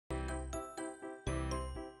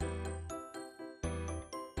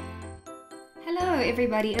Hello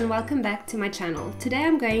everybody and welcome back to my channel. Today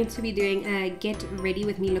I'm going to be doing a get ready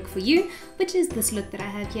with me look for you, which is this look that I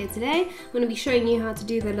have here today. I'm going to be showing you how to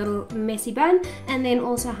do the little messy bun and then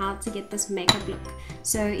also how to get this makeup look.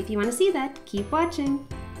 So if you want to see that, keep watching.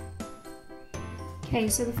 Okay,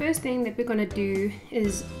 so the first thing that we're going to do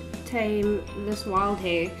is tame this wild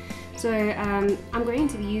hair. So I'm going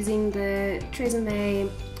to be using the Tresemme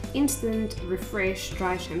Instant Refresh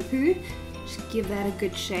Dry Shampoo. Just give that a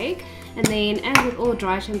good shake. And then, as with all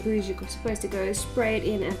dry shampoos, you're supposed to go spray it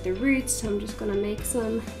in at the roots. So I'm just going to make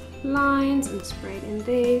some lines and spray it in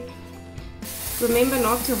there. Remember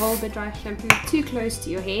not to hold the dry shampoo too close to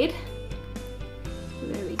your head.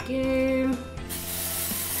 There we go.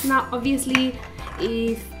 Now obviously,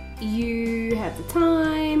 if you have the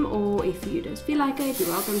time or if you just feel like it, you're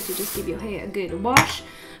welcome to just give your hair a good wash.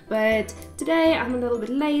 But today I'm a little bit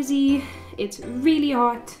lazy. It's really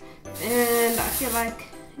hot and I feel like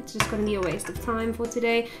it's just going to be a waste of time for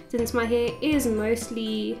today since my hair is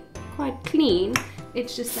mostly quite clean.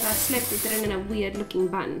 It's just that I slept with it in a weird looking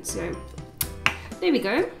bun. So there we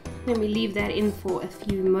go. Then we leave that in for a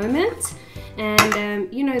few moments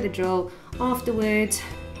and you know the drill. Afterwards,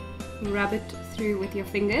 rub it through with your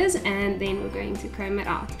fingers and then we're going to comb it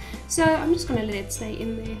out. So I'm just going to let it stay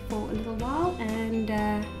in there for a little while and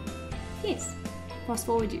yes, fast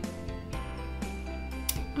forward you.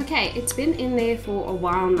 Okay, it's been in there for a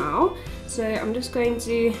while now, so I'm just going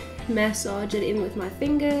to massage it in with my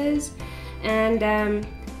fingers and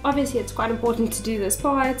obviously it's quite important to do this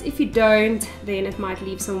part. If you don't, then it might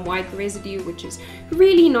leave some white residue, which is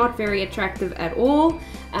really not very attractive at all.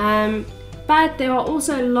 But there are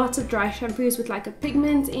also lots of dry shampoos with like a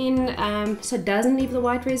pigment in, so it doesn't leave the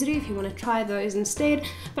white residue if you want to try those instead.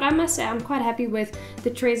 But I must say I'm quite happy with the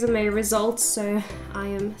Tresemme results, so I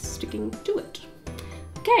am sticking to it.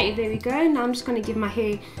 Okay, there we go. Now I'm just going to give my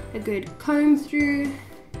hair a good comb through.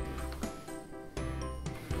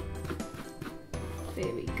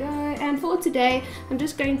 There we go. And for today, I'm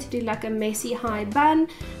just going to do like a messy high bun.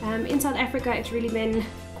 In South Africa, it's really been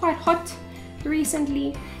quite hot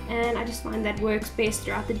recently, and I just find that works best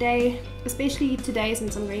throughout the day, especially today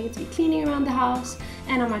since I'm going to be cleaning around the house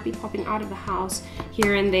and I might be popping out of the house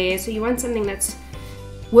here and there. So you want something that's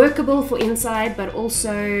workable for inside but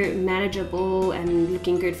also manageable and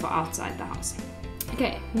looking good for outside the house.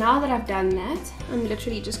 Okay, now that I've done that, I'm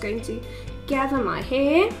literally just going to gather my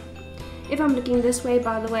hair. If I'm looking this way,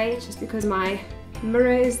 by the way, it's just because my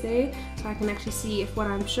mirror is there so I can actually see if what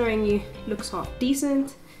I'm showing you looks half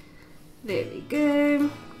decent. There we go.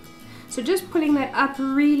 So just pulling that up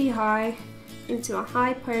really high into a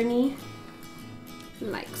high pony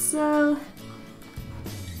like so.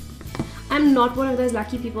 I'm not one of those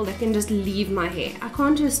lucky people that can just leave my hair. I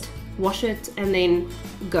can't just wash it and then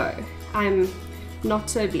go. I'm not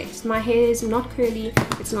so blessed. My hair is not curly,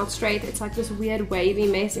 it's not straight, it's like this weird wavy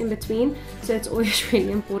mess in between. So it's always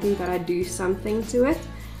really important that I do something to it.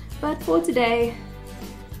 But for today,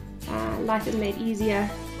 life is made easier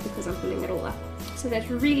because I'm pulling it all up. So that's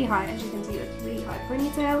really high, as you can see, that's really high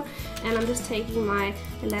ponytail. And I'm just taking my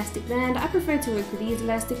elastic band. I prefer to work with these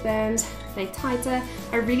elastic bands. They're tighter.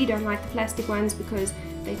 I really don't like the plastic ones because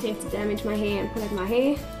they tend to damage my hair and pull at my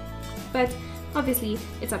hair. But obviously,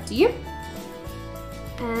 it's up to you.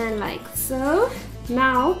 And like so.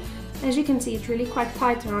 Now, as you can see, it's really quite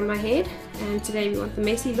tight around my head. And today we want the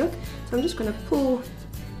messy look. So I'm just going to pull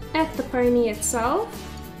at the pony itself,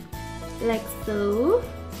 like so.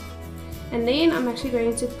 And then I'm actually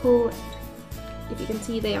going to pull, if you can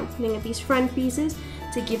see there, I'm pulling at these front pieces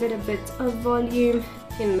to give it a bit of volume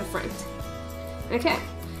in the front. Okay,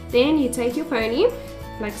 then you take your pony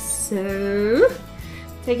like so.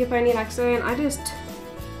 Take your pony like so, and I just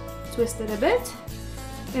twist it a bit.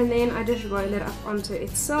 And then I just roll it up onto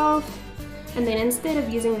itself. And then instead of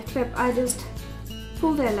using a clip, I just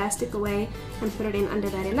pull the elastic away and put it in under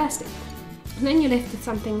that elastic. And then you're left with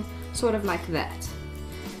something sort of like that.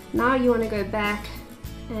 Now you want to go back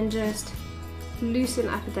and just loosen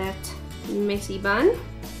up that messy bun.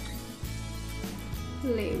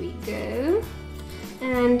 There we go.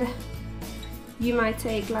 And you might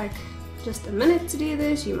take like just a minute to do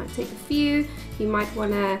this, you might take a few, you might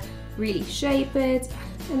want to really shape it,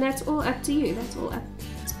 and that's all up to you, that's all up,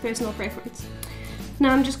 it's personal preference.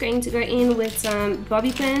 Now I'm just going to go in with some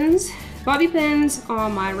bobby pins. Bobby pins are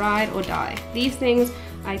my ride or die. These things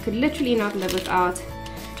I could literally not live without,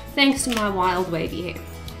 thanks to my wild wavy hair.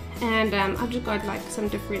 And I've just got like some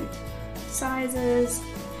different sizes,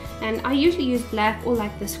 and I usually use black or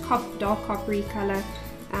like this dark coppery color.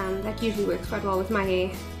 That usually works quite well with my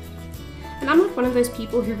hair. And I'm not one of those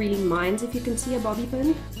people who really minds if you can see a bobby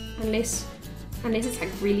pin, unless unless it's like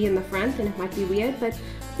really in the front, then it might be weird, but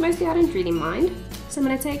mostly I don't really mind. So I'm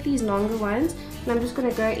going to take these longer ones and I'm just going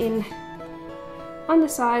to go in on the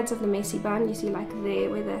sides of the messy bun. You see like there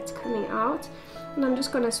where that's coming out, and I'm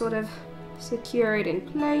just going to sort of secure it in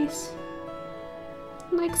place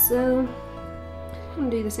like so,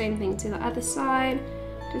 and do the same thing to the other side,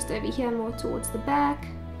 just over here more towards the back,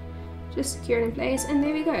 just secure it in place, and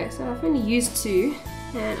there we go. So I've only used 2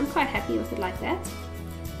 and I'm quite happy with it like that.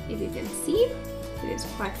 If you can see, it is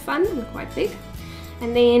quite fun and quite big.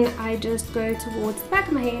 And then I just go towards the back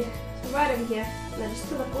of my head, so right over here, and I just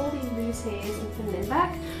pull up all these loose hairs and pin them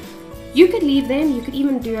back. You could leave them, you could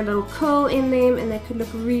even do a little curl in them and they could look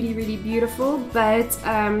really, really beautiful, but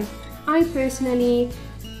I personally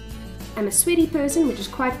am a sweaty person, which is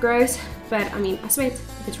quite gross, but I mean, I sweat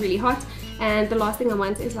if it's really hot, and the last thing I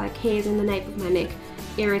want is like hairs in the nape of my neck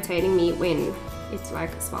irritating me when it's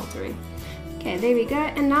like sweltering. Okay, there we go,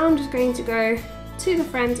 and now I'm just going to go to the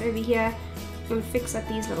front over here and fix up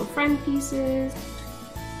these little front pieces.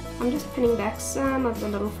 I'm just pinning back some of the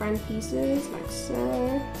little front pieces like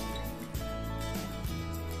so.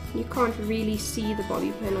 You can't really see the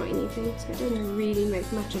bobby pin or anything, so it doesn't really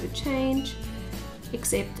make much of a change,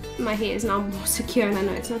 except my hair is now more secure and I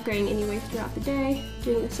know it's not going anywhere throughout the day.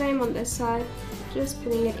 Doing the same on this side, just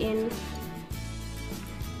pinning it in,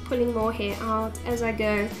 pulling more hair out as I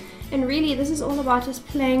go. And really this is all about just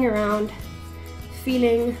playing around,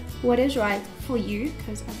 feeling what is right for you,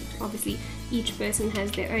 because obviously each person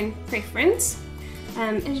has their own preference.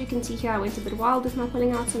 As you can see here, I went a bit wild with my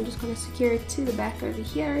pulling out, so I'm just going to secure it to the back over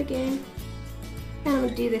here again. And I'm going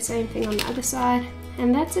to do the same thing on the other side.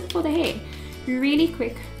 And that's it for the hair. Really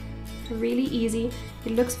quick, really easy.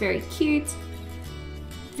 It looks very cute.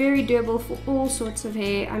 Very doable for all sorts of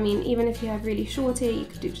hair. I mean, even if you have really short hair, you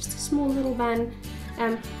could do just a small little bun.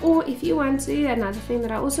 Or if you want to, another thing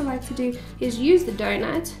that I also like to do is use the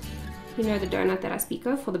donut. You know, the donut that I speak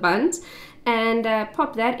of for the buns, and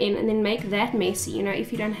pop that in and then make that messy, you know,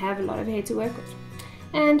 if you don't have a lot of hair to work with.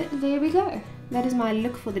 And there we go. That is my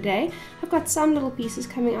look for the day. I've got some little pieces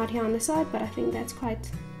coming out here on the side, but I think that's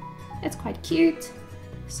quite cute.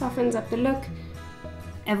 Softens up the look.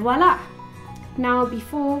 And voila! Now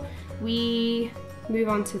before we move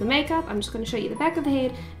on to the makeup, I'm just going to show you the back of the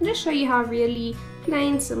head and just show you how really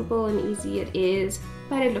plain, simple and easy it is,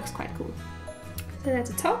 but it looks quite cool. So that's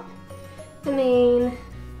the top. And then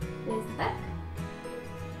there's the back.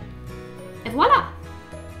 And voila!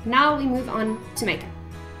 Now we move on to makeup.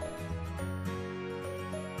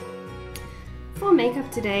 For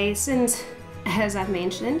makeup today, since, as I've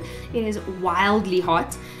mentioned, it is wildly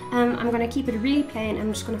hot, I'm going to keep it really plain.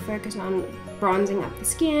 I'm just going to focus on bronzing up the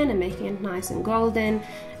skin and making it nice and golden.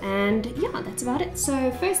 And yeah, that's about it. So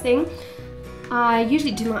first thing, I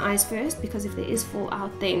usually do my eyes first, because if there is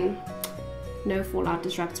fallout, then no fallout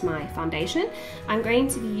disrupts my foundation. I'm going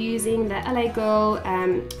to be using the LA Girl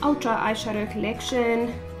Ultra Eyeshadow Collection,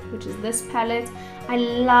 which is this palette. I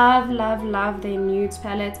love their nudes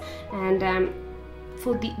palette, and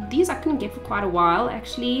for these I couldn't get for quite a while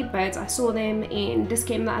actually, but I saw them in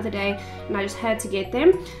Discount the other day and I just had to get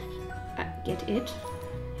them. Get it.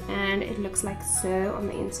 And it looks like so on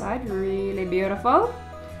the inside, really beautiful.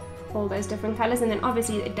 All those different colors, and then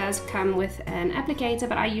obviously it does come with an applicator,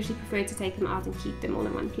 but I usually prefer to take them out and keep them all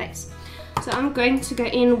in one place. So I'm going to go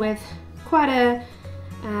in with quite a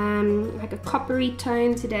like a coppery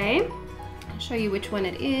tone today. I'll show you which one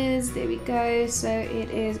it is. There we go. So it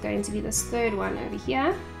is going to be this third one over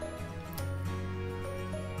here.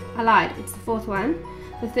 I lied, it's the fourth one.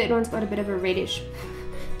 The third one's got a bit of a reddish,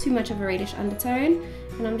 too much of a reddish undertone,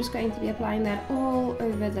 and I'm just going to be applying that all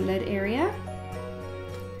over the lid area.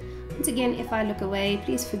 Once again, if I look away,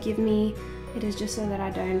 please forgive me. It is just so that I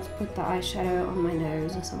don't put the eyeshadow on my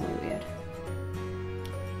nose or somewhere weird.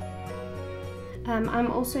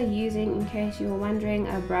 I'm also using, in case you were wondering,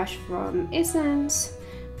 a brush from Essence,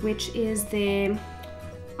 which is their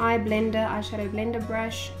eyeshadow blender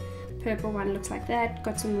brush. Purple one looks like that.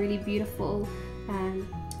 Got some really beautiful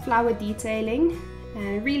flower detailing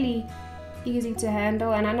and really easy to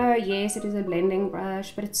handle. And I know, yes, it is a blending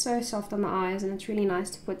brush, but it's so soft on the eyes and it's really nice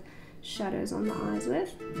to put shadows on the eyes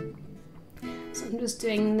with. So I'm just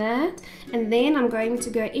doing that, and then I'm going to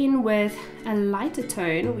go in with a lighter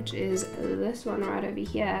tone, which is this one right over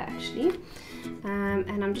here actually,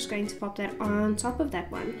 and I'm just going to pop that on top of that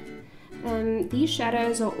one. These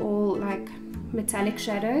shadows are all like metallic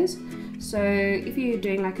shadows, so if you're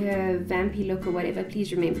doing like a vampy look or whatever,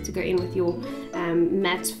 please remember to go in with your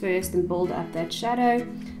mattes first and build up that shadow.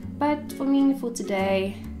 But for me, for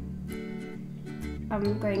today,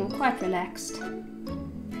 I'm going quite relaxed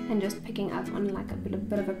and just picking up on like a bit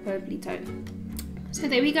of a purpley tone. So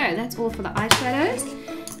there we go, that's all for the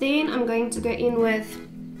eyeshadows. Then I'm going to go in with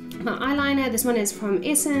my eyeliner. This one is from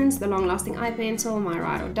Essence, the long lasting eye pencil, my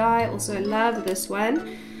ride or die. Also love this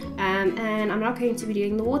one. And I'm not going to be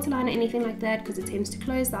doing the waterline or anything like that because it tends to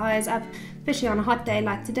close the eyes up, especially on a hot day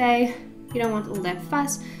like today. You don't want all that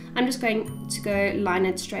fuss. I'm just going to go line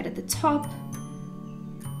it straight at the top,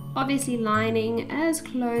 obviously lining as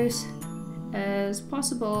close as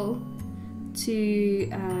possible to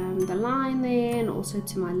the line there, and also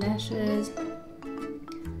to my lashes.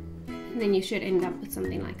 And then you should end up with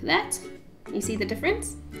something like that. You see the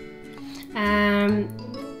difference?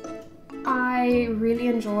 I really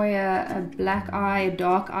enjoy a black eye, a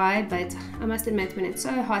dark eye, but I must admit when it's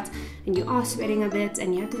so hot and you are sweating a bit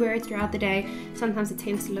and you have to wear it throughout the day, sometimes it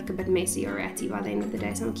tends to look a bit messy or ratty by the end of the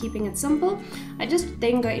day, so I'm keeping it simple. I just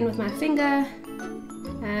then go in with my finger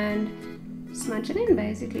and smudge it in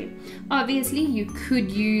basically. Obviously you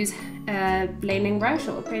could use a blending brush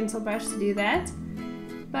or a pencil brush to do that,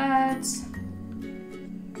 but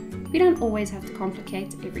we don't always have to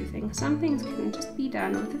complicate everything. Some things can just be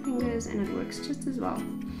done with the fingers and it works just as well.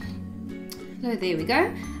 So there we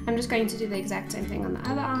go. I'm just going to do the exact same thing on the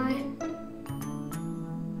other eye.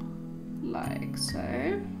 Like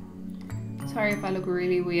so. Sorry if I look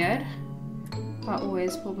really weird. I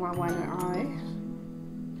always pull my one eye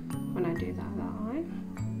when I do the other eye.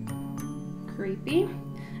 Creepy.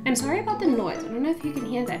 And sorry about the noise. I don't know if you can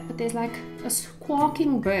hear that, but there's like a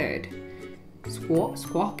squawking bird.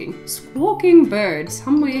 Squawking bird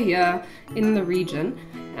somewhere here in the region.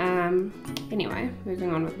 Anyway,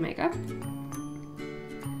 moving on with makeup.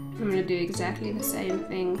 I'm going to do exactly the same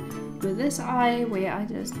thing with this eye, where I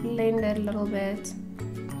just blend it a little bit.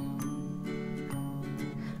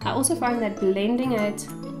 I also find that blending it,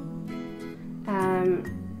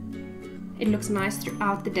 it looks nice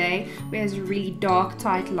throughout the day, whereas a really dark,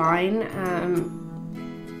 tight line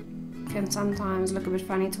can sometimes look a bit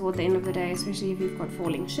funny toward the end of the day, especially if you've got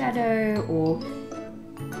falling shadow or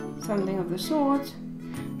something of the sort.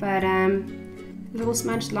 But a little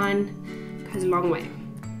smudged line goes a long way.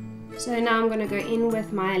 So now I'm going to go in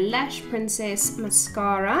with my Lash Princess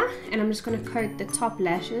mascara, and I'm just going to coat the top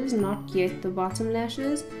lashes, not yet the bottom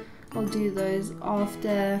lashes. I'll do those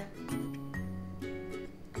after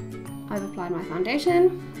I've applied my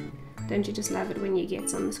foundation. Don't you just love it when you get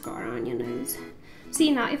some mascara on your nose? See,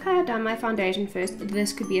 now if I had done my foundation first,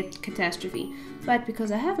 this could be a catastrophe. But because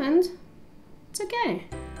I haven't, it's okay.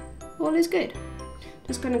 All is good.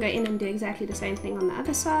 Just going to go in and do exactly the same thing on the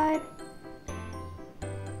other side.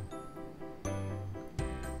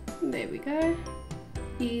 There we go.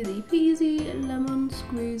 Easy peasy, lemon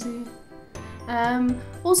squeezy.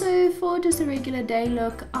 Also, for just a regular day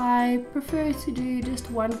look, I prefer to do just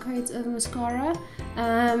one coat of mascara.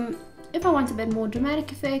 If I want a bit more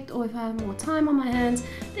dramatic effect, or if I have more time on my hands,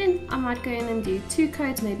 then I might go in and do 2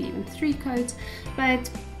 coats, maybe even 3 coats. But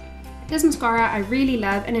this mascara I really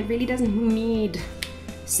love, and it really doesn't need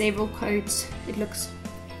several coats. It looks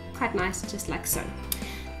quite nice just like so.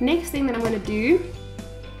 Next thing that I'm going to do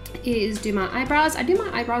is do my eyebrows. I do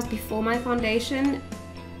my eyebrows before my foundation,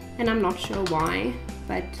 and I'm not sure why,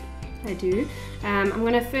 but I do. I'm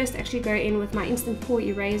going to first actually go in with my Instant Pore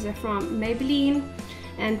Eraser from Maybelline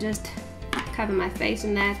and just cover my face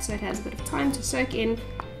in that so it has a bit of time to soak in.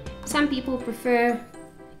 Some people prefer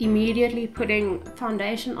immediately putting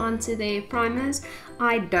foundation onto their primers.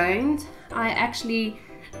 I don't. I actually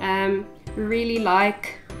really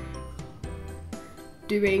like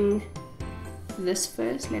doing this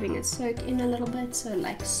first, letting it soak in a little bit, so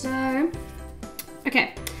like so.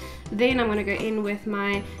 Okay, then I'm going to go in with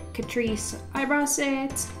my Catrice eyebrow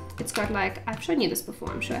set. It's got like, I've shown you this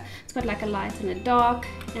before I'm sure, it's got like a light and a dark,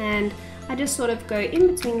 and I just sort of go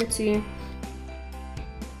in between the two.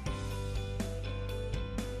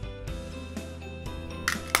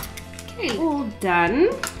 Okay, all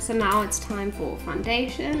done. So now it's time for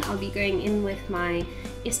foundation. I'll be going in with my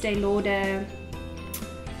Estee Lauder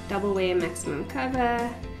Double Wear Maximum Cover,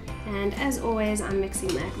 and as always I'm mixing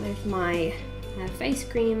that with my face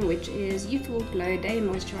cream, which is Youthful Glow Day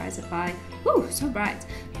Moisturizer by, ooh, so bright,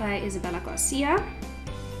 by Isabella Garcia.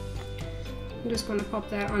 I'm just going to pop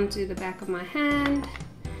that onto the back of my hand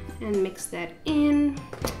and mix that in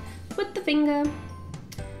with the finger.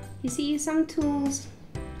 You see, some tools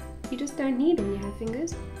you just don't need when you have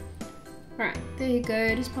fingers. Alright, there you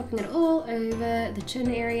go, just popping it all over the chin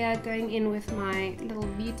area, going in with my little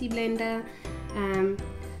beauty blender,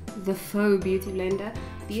 the faux beauty blender.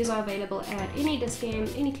 These are available at any Dis-Chem,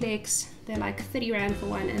 any Clicks. They're like 30 Rand for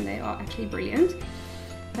one, and they are actually brilliant.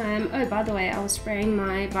 Oh, by the way, I was spraying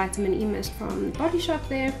my vitamin E mist from Body Shop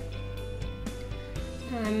there.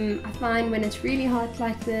 I find when it's really hot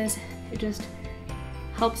like this, it just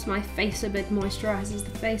helps my face a bit, moisturizes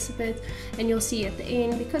the face a bit. And you'll see at the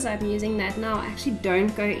end, because I'm using that now, I actually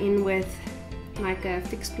don't go in with like a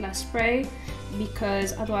Fix Plus spray,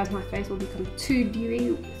 because otherwise my face will become too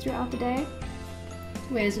dewy throughout the day.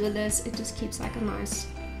 Whereas with this, it just keeps like a nice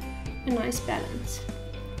balance.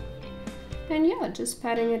 And yeah, just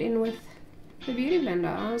patting it in with the Beauty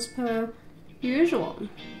Blender as per usual.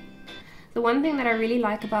 The one thing that I really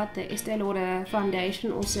like about the Estee Lauder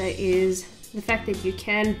foundation also is the fact that you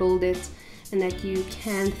can build it and that you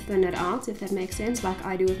can thin it out, if that makes sense, like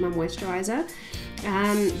I do with my moisturizer.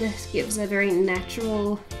 This gives a very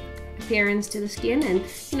natural appearance to the skin, and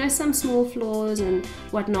you know, some small flaws and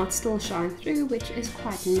whatnot still shine through, which is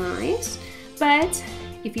quite nice. But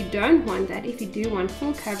if you don't want that, if you do want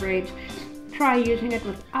full coverage, try using it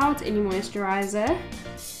without any moisturizer.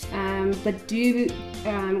 But do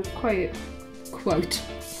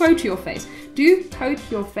quote your face. Do coat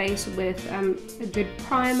your face with a good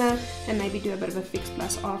primer, and maybe do a bit of a Fix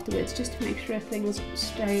Plus afterwards, just to make sure things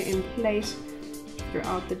stay in place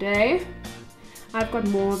throughout the day. I've got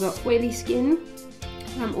more of an oily skin.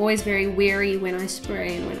 I'm always very wary when I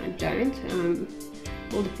spray and when I don't.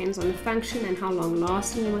 All depends on the function and how long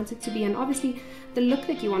lasting you want it to be, and obviously the look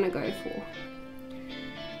that you want to go for.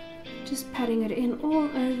 Just patting it in all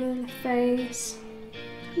over the face,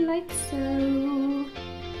 like so.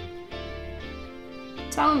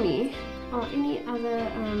 Tell me, are any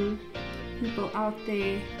other people out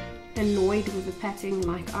there annoyed with the patting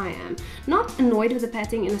like I am? Not annoyed with the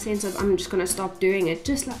patting in the sense of I'm just gonna stop doing it,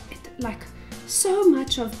 just like so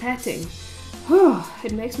much of patting.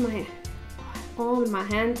 It makes my arm and my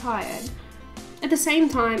hand tired. At the same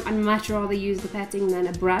time, I'd much rather use the patting than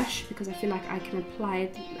a brush, because I feel like I can apply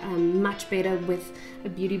it much better with a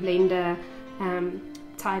Beauty Blender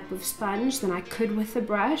type of sponge than I could with a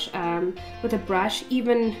brush. With a brush,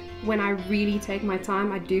 even when I really take my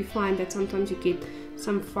time, I do find that sometimes you get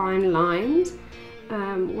some fine lines,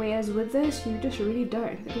 whereas with this you just really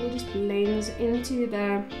don't. It all just blends into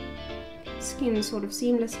the skin sort of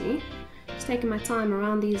seamlessly. Just taking my time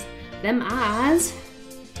around them eyes.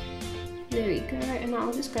 There we go, and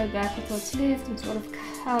I'll just go back with what's left and sort of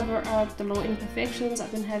cover up the little imperfections.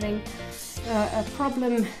 I've been having a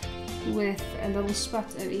problem with a little spot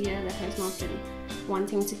over here that has not been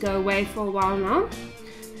wanting to go away for a while now.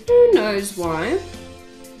 Who knows why?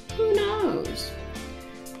 Who knows?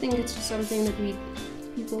 I think it's just something that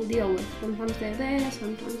people deal with. Sometimes they're there,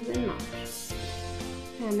 sometimes they're not.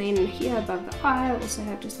 And then here above the eye, I also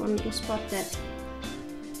have just one little spot that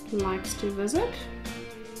likes to visit.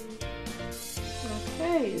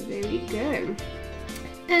 Okay, there we go.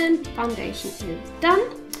 And foundation is done.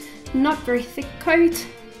 Not very thick coat,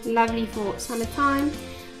 lovely for summertime.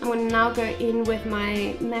 I'm going to now go in with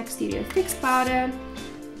my MAC Studio Fix powder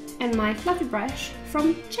and my fluffy brush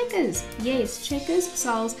from Checkers. Yes, Checkers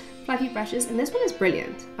sells fluffy brushes, and this one is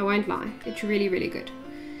brilliant. I won't lie, it's really, really good.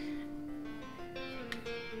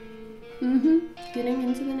 Getting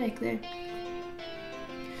into the neck there.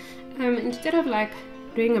 Instead of like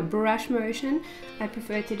doing a brush motion, I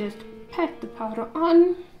prefer to just pat the powder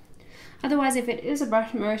on. Otherwise, if it is a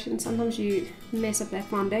brush motion, sometimes you mess up that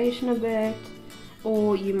foundation a bit,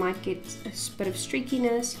 or you might get a bit of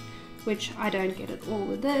streakiness, which I don't get at all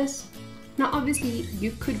with this. Now obviously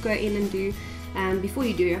you could go in and do, before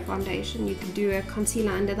you do your foundation, you could do a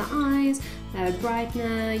concealer under the eyes, a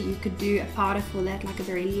brightener, you could do a powder for that, like a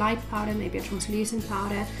very light powder, maybe a translucent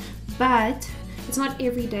powder, but it's not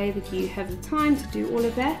every day that you have the time to do all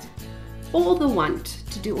of that, or the want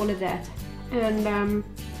to do all of that. And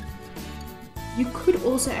you could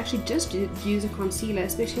also actually just use a concealer,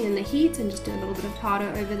 especially in the heat, and just do a little bit of powder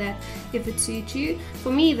over that if it suits you. For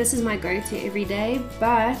me, this is my go-to every day,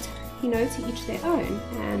 but you know, to each their own,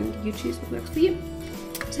 and you choose what works for you.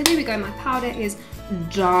 So there we go, my powder is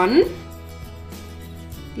done.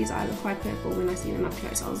 These eyes are quite purple when I see them up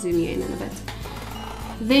close. I'll zoom you in a bit.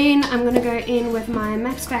 Then I'm going to go in with my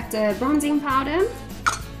Max Factor bronzing powder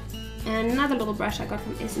and another little brush I got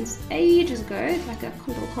from Essence ages ago. It's like a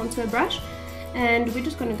little contour brush, and we're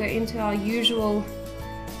just going to go into our usual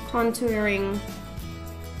contouring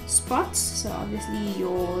spots. So obviously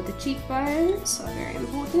the cheekbones are very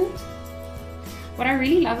important. What I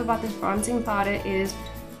really love about this bronzing powder is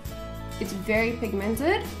it's very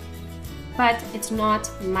pigmented, but it's not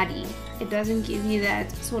muddy. It doesn't give you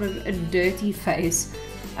that sort of a dirty face,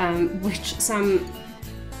 which some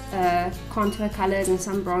contour colors and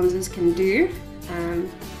some bronzers can do.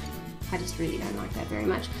 I just really don't like that very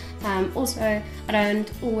much. Also, I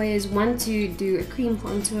don't always want to do a cream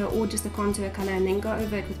contour or just a contour color and then go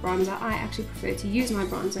over it with bronzer. I actually prefer to use my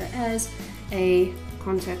bronzer as a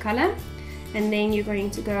contour color. And then you're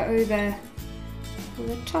going to go over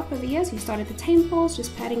the top of the ears. You start at the temples,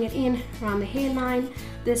 just patting it in around the hairline.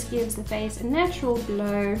 This gives the face a natural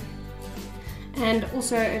glow. And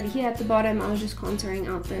also over here at the bottom, I was just contouring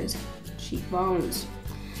out those cheekbones.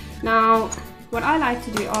 Now, what I like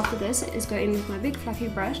to do after this is go in with my big fluffy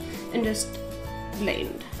brush and just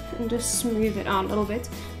blend and just smooth it out a little bit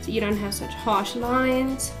so you don't have such harsh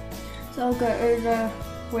lines. So I'll go over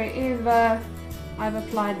wherever I've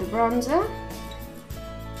applied the bronzer,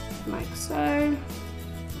 like so.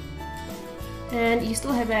 And you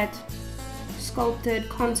still have that sculpted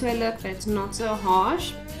contour look, but it's not so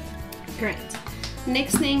harsh. Great.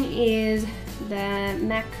 Next thing is the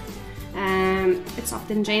MAC It's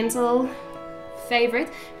Soft and Gentle favorite.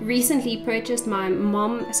 Recently purchased my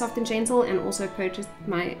mom a Soft and Gentle and also purchased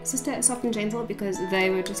my sister a Soft and Gentle because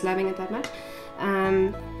they were just loving it that much.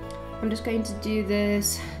 I'm just going to do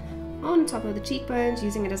this on top of the cheekbones,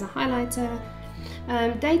 using it as a highlighter.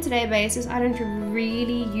 Day-to-day basis, I don't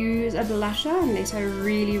really use a blusher unless I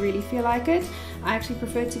really feel like it. I actually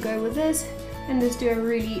prefer to go with this and just do a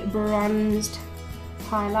really bronzed,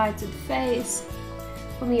 highlighted face.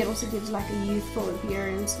 For me, it also gives like a youthful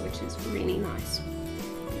appearance, which is really nice.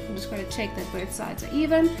 I'm just going to check that both sides are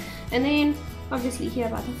even. And then, obviously here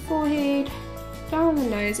by the forehead, down the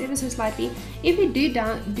nose ever so slightly. If you do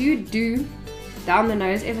down the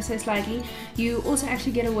nose ever so slightly, you also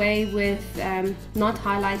actually get away with not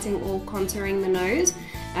highlighting or contouring the nose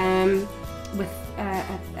with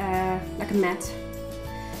like a matte,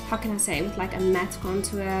 how can I say, with like a matte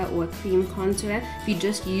contour or a cream contour. If you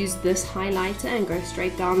just use this highlighter and go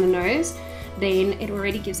straight down the nose, then it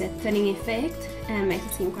already gives that thinning effect and makes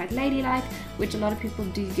it seem quite ladylike, which a lot of people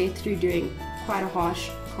do get through doing quite a harsh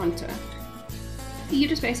contour. You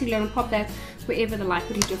just basically want to pop that wherever the light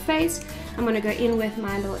would hit your face. I'm going to go in with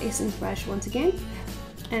my little essence brush once again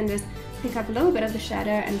and just pick up a little bit of the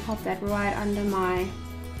shadow and pop that right under my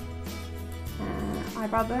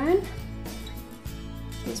eyebrow bone.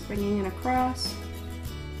 Just bringing it across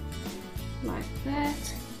like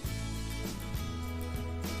that.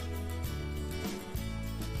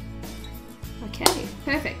 Okay,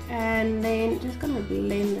 perfect. And then just going to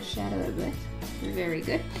blend the shadow a bit. Very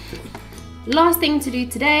good. Last thing to do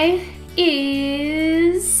today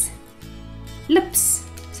is lips.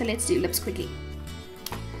 So let's do lips quickly.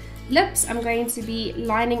 Lips, I'm going to be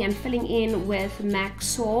lining and filling in with MAC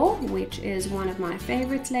Soar, which is one of my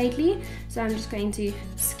favorites lately. So I'm just going to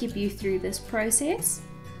skip you through this process.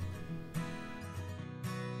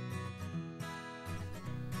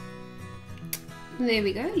 There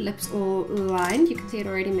we go, lips all lined. You can see it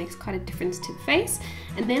already makes quite a difference to the face.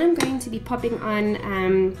 And then I'm going to be popping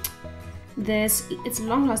on this, it's a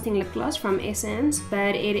long-lasting lip gloss from Essence,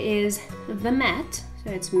 but it is the matte, so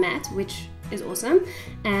it's matte, which is awesome,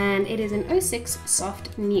 and it is an 06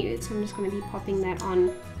 Soft Nude. So I'm just going to be popping that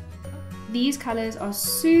on. These colors are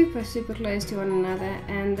super close to one another,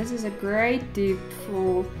 and this is a great dupe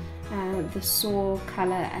for the Soar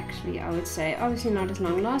color, actually, I would say. Obviously not as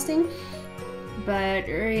long-lasting, but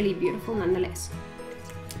really beautiful nonetheless.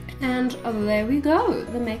 And there we go,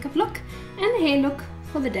 the makeup look and the hair look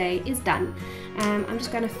for the day is done. I'm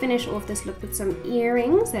just going to finish off this look with some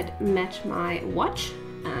earrings that match my watch.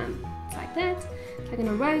 It's like that. It's like in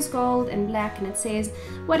a rose gold and black, and it says,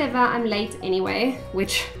 whatever, I'm late anyway,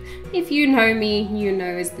 which if you know me, you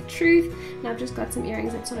know is the truth. And I've just got some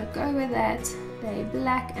earrings that sort of go with that. They're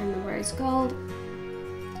black and the rose gold.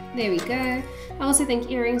 There we go. I also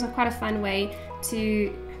think earrings are quite a fun way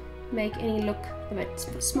to make any look a bit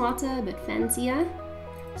smarter, a bit fancier.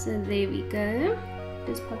 So there we go.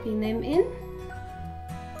 Just popping them in.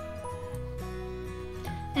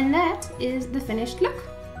 And that is the finished look.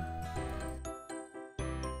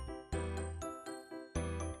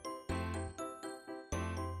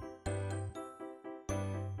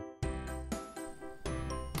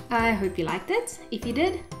 I hope you liked it. If you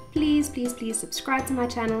did, please subscribe to my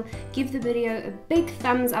channel, give the video a big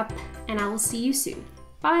thumbs up, and I will see you soon.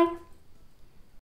 Bye!